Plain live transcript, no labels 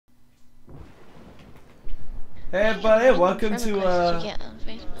Hey everybody, welcome friend requests you get on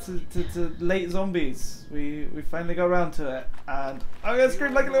Facebook. to Late Zombies. We finally got around to it, and I'm gonna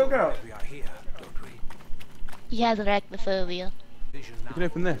scream like a little girl. We are here, don't we? He has arachnophobia. Vision You can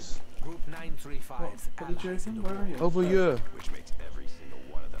open this. Group 935. What did you open? Where are you? Over here. Which makes every single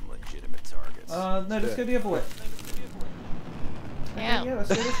one of them legitimate targets. No, let's go the other way. Yeah. Yeah, let's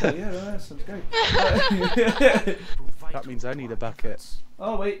go this way. Yeah, that sounds great. That means I need a bucket.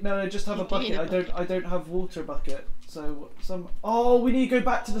 Oh wait, no, I just have a You do need bucket. a I don't have water bucket. So Oh, we need to go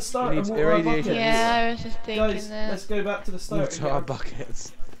back to the start We and need water our irradiation. buckets. Yeah, I was just thinking Guys, that. let's go back to the start. and Water get our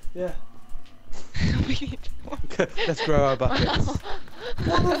buckets. Yeah. We need Let's grow our buckets.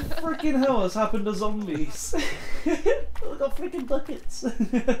 What the freaking hell has happened to zombies? I've got freaking buckets.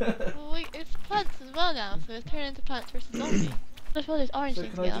 Well, it's plants as well now, so it's turned into Plants vs Zombies. That's what this orange So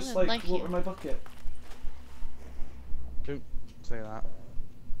thing can to I be. just I'm like like water you. my bucket? Don't say that.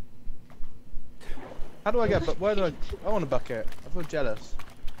 How do I get? But where do I want a bucket. I feel jealous.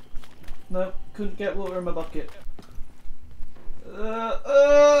 No, couldn't get water in my bucket. I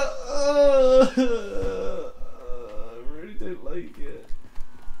really don't like it.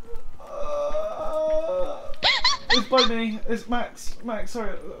 It's by me. It's Max. Max,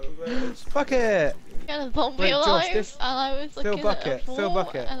 sorry. Bucket. Got a zombie Wait, Josh, alive, this- and I was looking Fill bucket. at a Fill wall,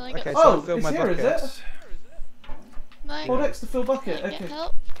 bucket. and I got Okay, so Oh, fill it's my here, is bucket. it? like, Hold X to fill bucket. can I Okay. get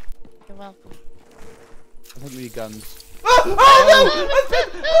help? You're welcome. I think we need guns.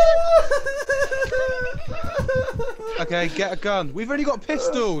 Okay, get a gun. We've already got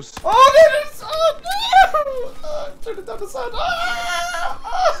pistols. Oh, there is! Oh no! Turn it down the sound. Oh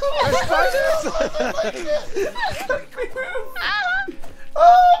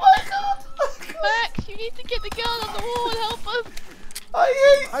my god! Max, you need to get the gun on the wall and help us.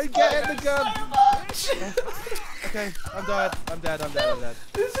 I hate I'm getting the gun. so much. Okay, I'm dead. I'm dead. I'm dead. I'm dead.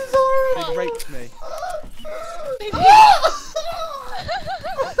 This is horrible. They raped me.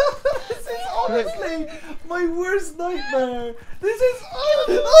 This is honestly my worst nightmare. This is.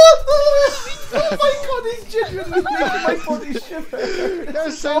 Oh my god! It's genuinely making my body shiver.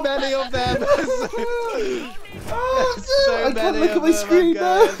 There's so many of them. Oh, so I can't many look at of my them, screen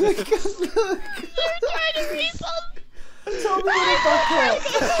now. guys. I can't look. You're trying to read something. Tell me what a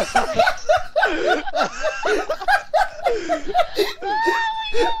bucket.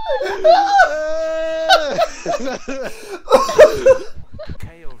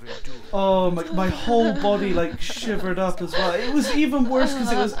 Oh my whole body like shivered up as well. It was even worse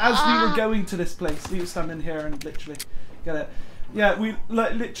because it was as we were going to this place. We were standing here and literally, get it? Yeah, we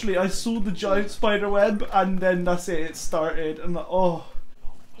like literally. I saw the giant spider web and then that's it. It started and like, oh,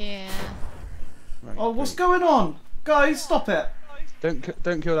 Yeah. Right, oh, what's going on, guys? Stop it!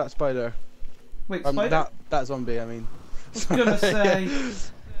 Don't kill that spider. Wait, spider? That zombie. I mean. I was gonna say.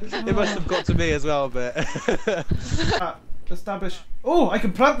 It must have got to me as well, but. Establish. Oh, I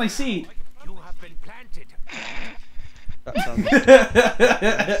can plant my seed. You have been planted. That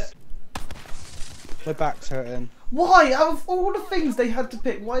sounds. My back's hurting. Why? Out of all the things they had to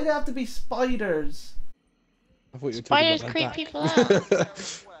pick, why did it have to be spiders? I thought you were Spiders talking about creep my people back.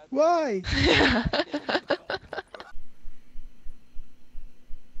 out. Why?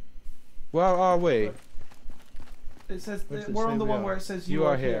 Where are we? It says Where does it we're say on the we one are? where it says You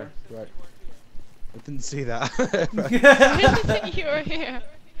are here. Right. I didn't see that. Right. You were here.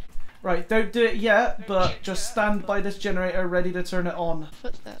 Right, don't do it yet, but just stand by this generator ready to turn it on.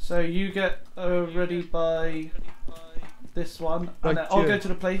 Footsteps. So you get ready by this one, and then I'll go to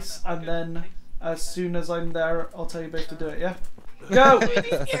the place, and then as soon as I'm there, I'll tell you both to do it, yeah? Go!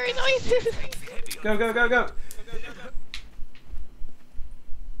 Really scary noises. Go, go, go, go!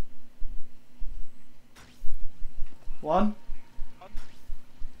 One.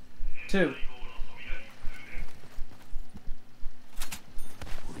 Two.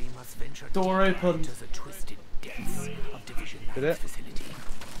 We must venture Door deeper open. into the twisted depths of Division Did 9's it? facility.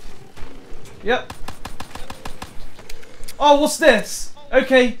 Yep. Oh, what's this?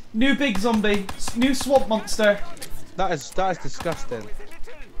 Okay, new big zombie, new swamp monster, That is disgusting.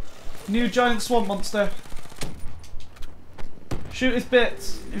 new giant swamp monster. Shoot his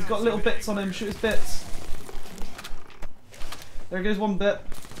bits. He's got little bits on him. Shoot his bits. There goes one bit.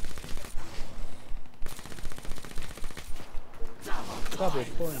 Double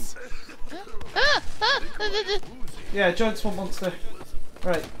point. Yeah, giant swamp monster.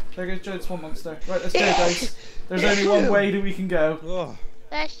 Right, there goes giant swamp monster. Right, let's go, guys. There's only one way that we can go. Oh.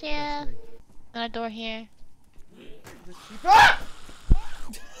 Bless you. And a door here. Ah!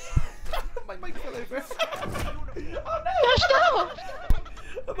 My mic fell over. Oh no! Gosh,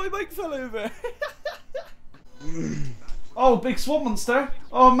 no! My mic fell over. Oh, big swamp monster.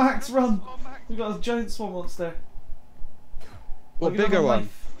 Oh, Max, run. We got a giant swamp monster. What Look at bigger the one?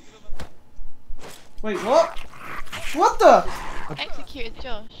 knife. Wait, what? What the? Executed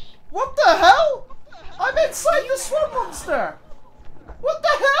Josh. What the hell? I'm inside the swamp monster. What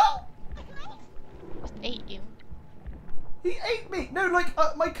the hell? Just ate you. He ate me. No, like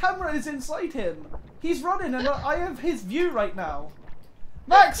my camera is inside him. He's running, and I have his view right now.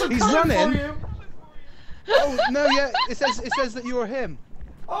 Max, I'm He's coming running? for you. Oh no, yeah. It says that you're him.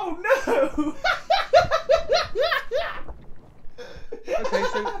 Oh no! Okay,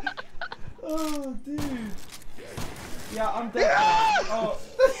 so Oh, dude. Yeah, I'm dead. Now. Oh.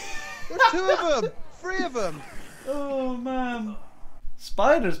 there's 2 of them, 3 of them. Oh man.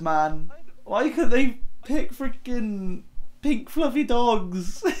 Spiders, man. Why couldn't they pick freaking pink fluffy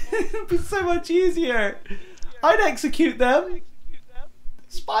dogs? It'd be so much easier. I'd execute them.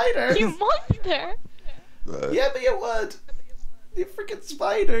 Spiders. You monster! Yeah, but you would. You freaking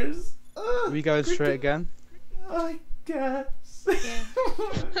spiders. Are we going straight again? I guess. Yeah.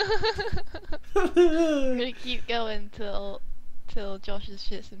 We're gonna keep going till Josh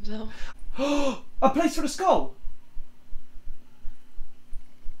just shits himself. A place for the skull.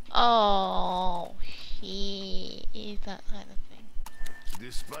 Oh, he is that kind of thing.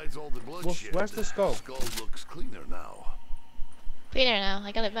 Despite all the bloodshed, where's the skull? looks cleaner now. Cleaner now,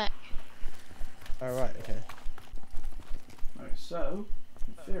 I got it back. Alright, okay. Alright, so,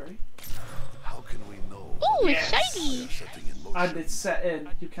 in theory. How can we know? Ooh, Yes. it's shiny! Setting in motion. And it's set in.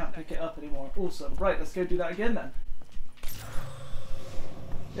 You can't pick it up anymore. Awesome. Right, let's go do that again then.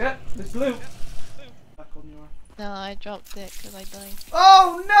 Yeah, it's blue. Back on your... No, I dropped it because I died.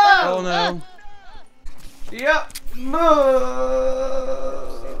 Oh no! Oh no. Yep. No.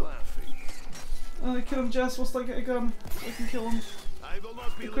 Laughing. Oh, kill him, Jess. What's I get a gun? I can kill him. I will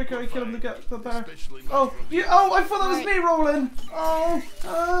not be The quicker I kill him, the get the better. especially not Oh, from you! Oh, I thought that was me rolling. Oh,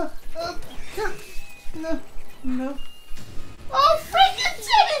 no, no. Oh, freaking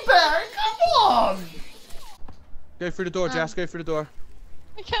teddy bear! Come on! Go through the door, Jess. Go through the door.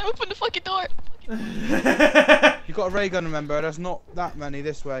 I can't open the fucking door! You got a ray gun, remember? There's not that many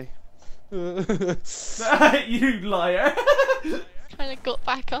this way. You liar! Trying to got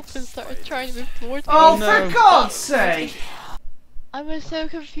back up and started trying to move towards me. Oh, no. for God's sake! I was so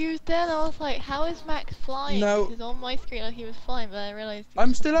confused then, I was like, how is Max flying? No. Because on my screen he was flying, but I realised he I'm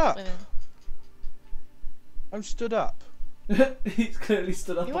was still just up. swimming. I'm stood up. He's clearly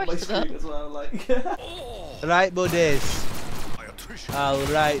stood up You on are my stood screen up. as well, like. Right, buddies. my attrition.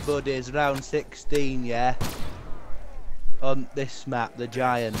 Alright, buddies. Round 16, yeah? On this map, the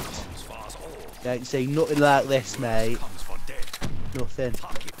Giant. Comes for us all. You ain't seen nothing like this, mate. Comes for death. Nothing.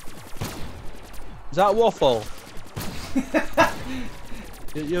 Is that waffle?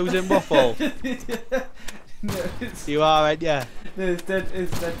 You're using waffle? No, it's, You are, ain't ya? no, it's dead.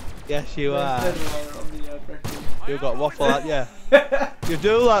 It's dead. Yes, you There's are. dead wire on the record. You got waffle, ain't ya? You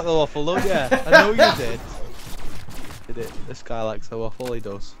do like the waffle, don't ya? I know you did. Did it? This guy likes the waffle, he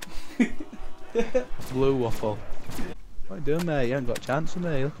does. Blue waffle. What are you doing, mate? You ain't got a chance of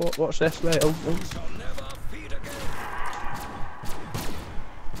me. Look, watch this, mate. Oh, oh.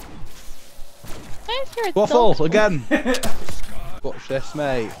 Where's your Waffle, dog? again! Watch this,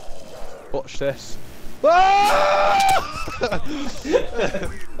 mate. Watch this. Ah! Well,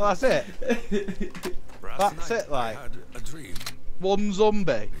 that's it. That's it, like. I had a dream. One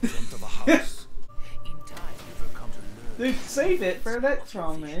zombie. Dreamt of a house. In time, you will come to learn. Dude, save it for the next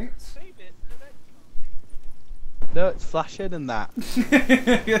round, mate. No, it's flashing and that.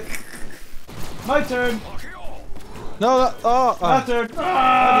 My turn. No, that. Oh, My oh. turn.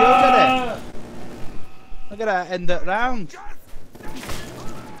 How I'm gonna end that round.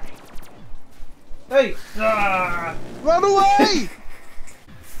 Hey. Ah. Run away!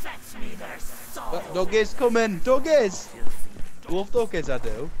 Doggies coming, doggies! Love doggies, I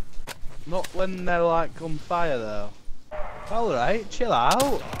do. Not when they're like on fire though. Alright, chill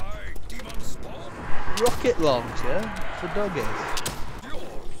out. Rocket launcher for doggies.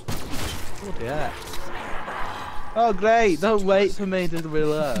 Bloody heck. Oh great, don't wait for me to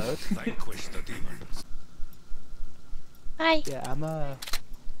reload. Vanquish the demons. Hi. Yeah, I'm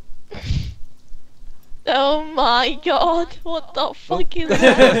Oh my god, what the fuck is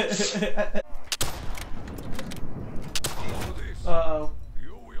that? Uh-oh.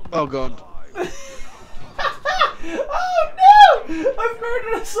 Oh god. Oh no! I've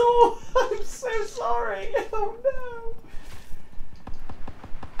murdered us all! I'm so sorry! Oh no!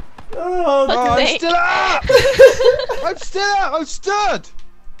 Oh, Fuck's Oh, I'm sake. still up! I'm still up! I'm stood!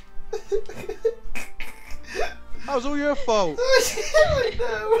 That was all your fault. I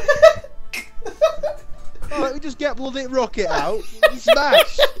know! Oh, let me just get bloody rocket out and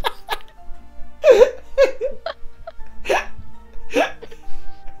smash.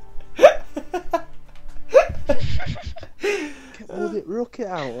 rocket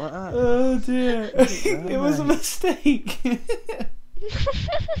out like that. Oh dear. It was a mistake.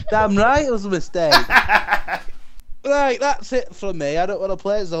 Damn right, it was a mistake. Right, that's it for me. I don't want to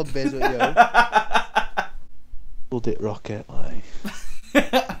play zombies with you. Hold it, rocket, like.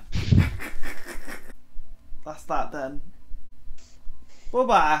 That's that then.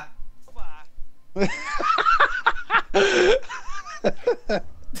 Bye-bye.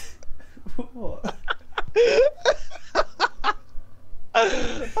 What?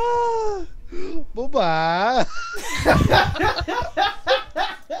 Bye-bye.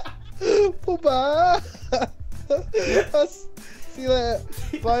 Bye-bye. See you later.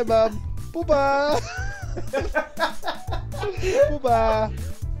 Bye, Mum. Bye-bye. Bye-bye.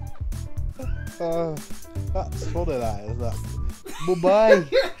 Oh, that's funny, that, isn't it? Bye-bye.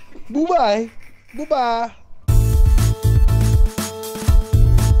 Bye-bye. Bye-bye.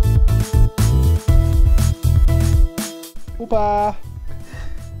 Bye-bye.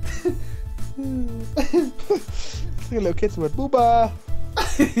 Look at little kids went bye-bye.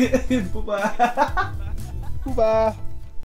 Bye-bye. Bye-bye.